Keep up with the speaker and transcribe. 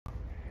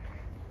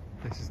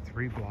This is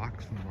 3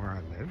 blocks from where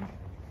I live,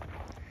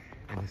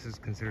 and this is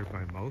considered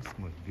by most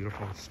the most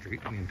beautiful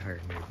street in the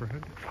entire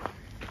neighborhood.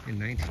 In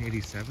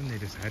 1987, they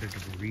decided to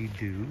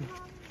redo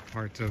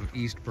parts of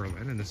East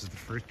Berlin, and this is the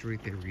first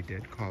street they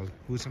redid, called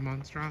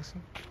Husamannstrasse.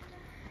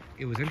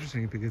 It was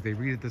interesting because they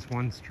redid this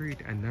one street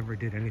and never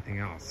did anything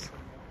else.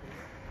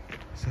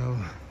 So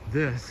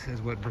this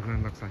is what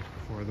Berlin looks like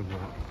before the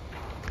war.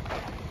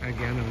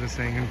 Again, there was a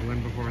saying in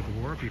Berlin before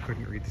the war, if you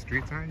couldn't read the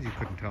street signs, you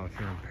couldn't tell if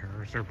you're in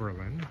Paris or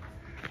Berlin.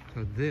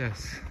 So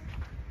this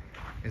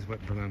is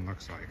what Berlin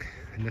looks like,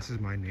 and this is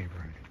my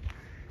neighborhood.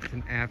 It's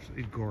an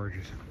absolutely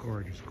gorgeous,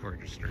 gorgeous,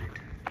 gorgeous street.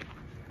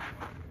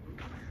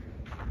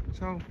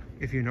 So,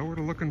 if you know where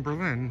to look in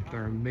Berlin,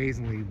 there are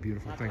amazingly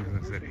beautiful things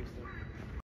in the city.